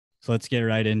So let's get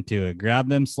right into it. Grab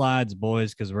them slides,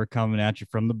 boys, because we're coming at you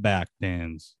from the back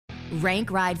pins.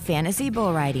 Rank Ride Fantasy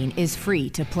Bull Riding is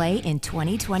free to play in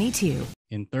 2022.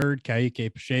 In third,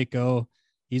 Kaique Pacheco.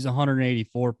 He's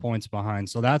 184 points behind.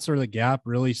 So that's where the gap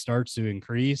really starts to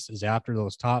increase, is after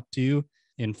those top two.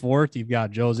 In fourth, you've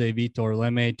got Jose Vitor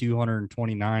Leme,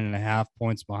 229.5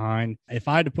 points behind. If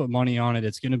I had to put money on it,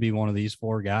 it's going to be one of these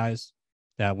four guys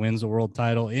that wins the world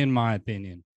title, in my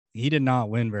opinion. He did not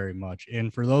win very much.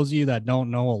 And for those of you that don't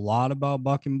know a lot about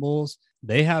bucking bulls,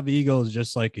 they have egos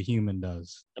just like a human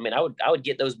does. I mean, I would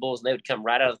get those bulls and they would come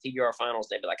right out of the PBR finals.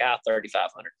 They'd be like,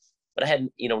 3,500. But I had,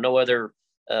 no other,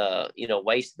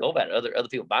 ways to go about it. Other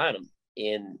people buying them.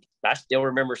 And I still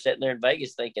remember sitting there in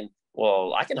Vegas thinking,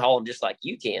 well, I can haul them just like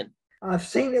you can. I've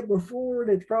seen it before.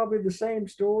 It's probably the same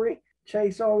story.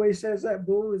 Chase always says that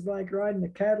bull is like riding a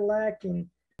Cadillac. And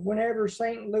whenever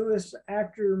St. Louis,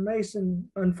 after Mason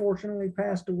unfortunately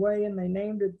passed away and they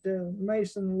named it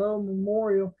Mason Lowe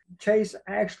Memorial, Chase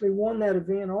actually won that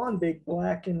event on Big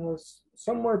Black and was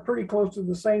somewhere pretty close to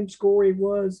the same score he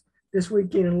was this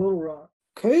weekend in Little Rock.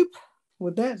 Coop,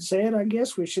 with that said, I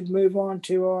guess we should move on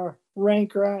to our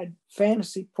Rank Ride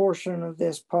fantasy portion of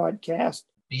this podcast.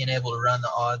 Being able to run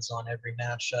the odds on every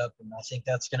matchup, and I think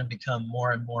that's going to become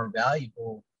more and more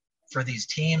valuable for these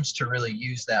teams to really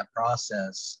use that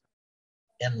process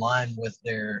in line with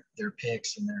their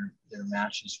picks and their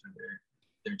matches for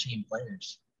their team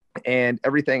players. And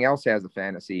everything else has a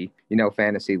fantasy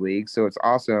league. So it's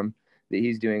awesome that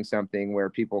he's doing something where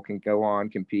people can go on,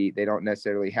 compete. They don't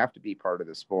necessarily have to be part of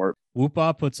the sport.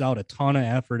 Whoopah puts out a ton of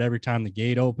effort every time the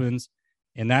gate opens,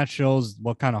 and that shows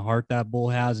what kind of heart that bull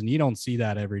has. And you don't see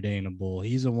that every day in a bull.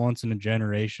 He's a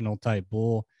once-in-a-generational type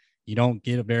bull. You don't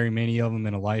get very many of them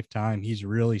in a lifetime. He's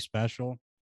really special.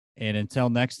 And until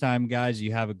next time, guys,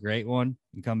 you have a great one,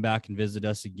 and come back and visit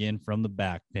us again from the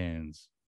back pins.